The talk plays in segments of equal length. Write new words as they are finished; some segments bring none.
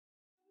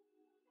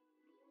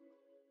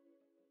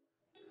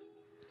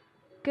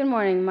Good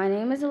morning. My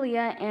name is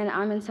Aaliyah, and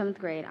I'm in 7th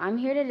grade. I'm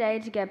here today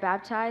to get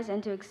baptized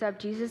and to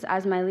accept Jesus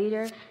as my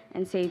leader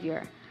and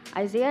Savior.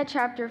 Isaiah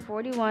chapter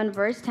 41,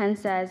 verse 10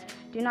 says,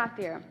 "Do not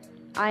fear.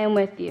 I am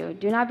with you.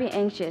 Do not be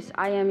anxious.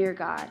 I am your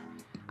God.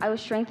 I will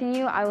strengthen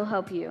you. I will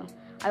help you.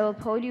 I will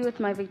uphold you with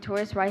my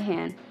victorious right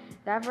hand."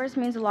 That verse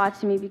means a lot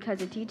to me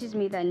because it teaches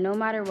me that no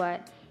matter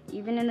what,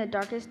 even in the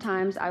darkest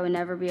times, I will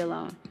never be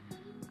alone.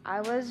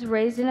 I was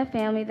raised in a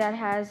family that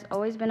has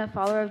always been a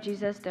follower of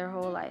Jesus their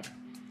whole life.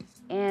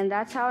 And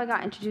that's how I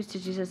got introduced to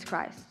Jesus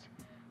Christ.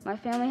 My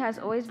family has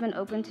always been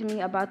open to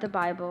me about the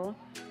Bible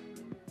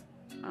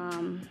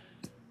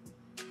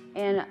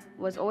and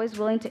was always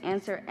willing to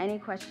answer any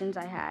questions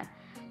I had.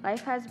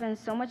 Life has been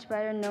so much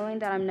better knowing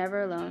that I'm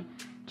never alone.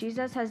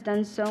 Jesus has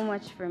done so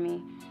much for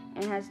me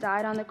and has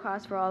died on the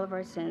cross for all of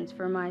our sins,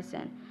 for my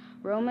sin.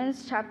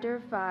 Romans chapter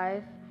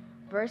 5,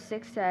 verse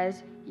 6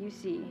 says, "You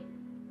see,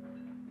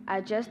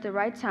 at just the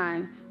right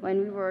time, when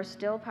we were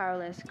still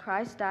powerless,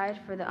 Christ died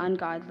for the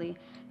ungodly."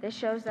 This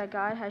shows that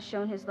God has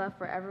shown his love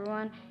for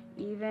everyone,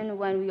 even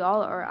when we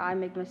all or I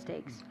make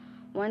mistakes.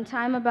 One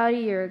time about a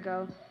year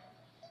ago,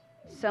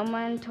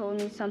 someone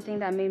told me something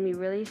that made me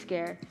really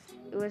scared.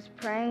 It was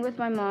praying with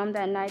my mom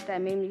that night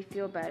that made me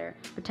feel better,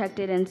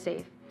 protected, and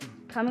safe.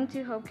 Coming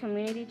to Hope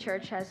Community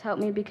Church has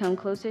helped me become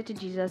closer to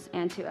Jesus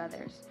and to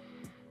others.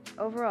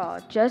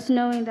 Overall, just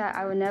knowing that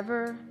I would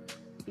never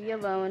be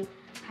alone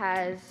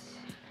has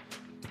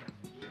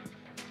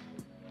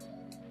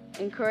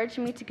encouraged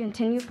me to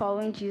continue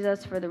following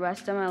Jesus for the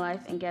rest of my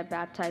life and get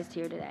baptized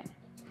here today.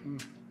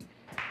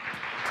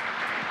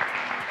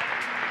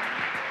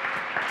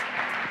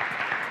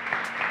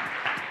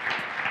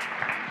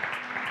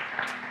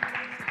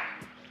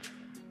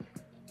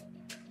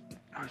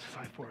 I'll just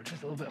slide forward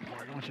just a little bit more.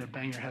 I don't want you to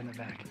bang your head in the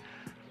back.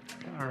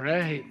 All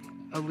right.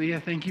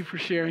 Aaliyah, thank you for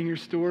sharing your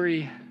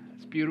story.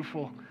 It's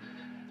beautiful.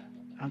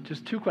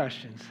 Just 2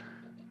 questions.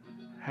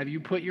 Have you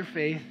put your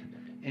faith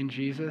in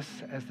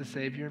Jesus as the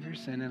Savior of your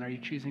sin, and are you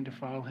choosing to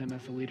follow him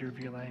as the leader of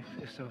your life?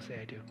 If so,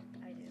 say I do.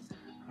 I do.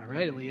 All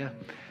right, Aaliyah.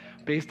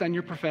 Based on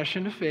your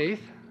profession of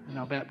faith, and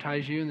I'll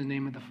baptize you in the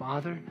name of the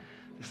Father,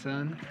 the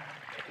Son,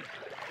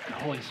 and the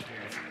Holy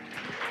Spirit.